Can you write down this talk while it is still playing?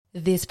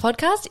This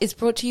podcast is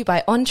brought to you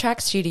by On Track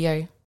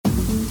Studio.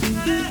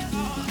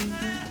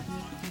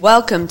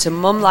 Welcome to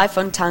Mum Life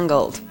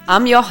Untangled.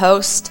 I'm your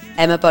host,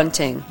 Emma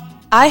Bunting.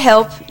 I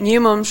help new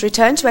mums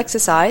return to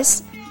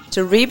exercise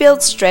to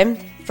rebuild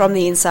strength from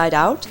the inside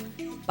out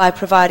by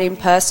providing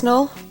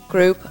personal,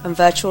 group and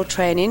virtual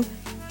training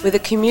with a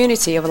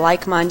community of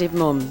like-minded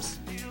mums.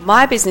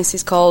 My business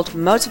is called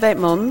Motivate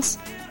Mums,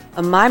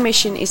 and my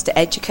mission is to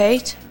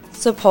educate,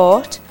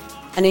 support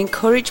and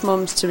encourage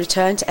mums to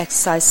return to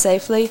exercise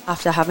safely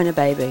after having a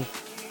baby.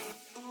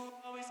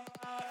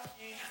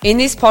 In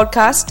this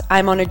podcast,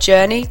 I'm on a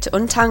journey to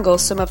untangle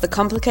some of the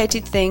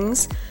complicated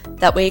things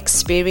that we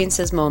experience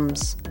as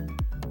mums.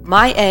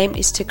 My aim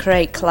is to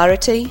create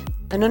clarity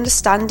and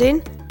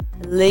understanding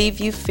and leave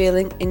you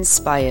feeling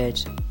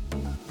inspired.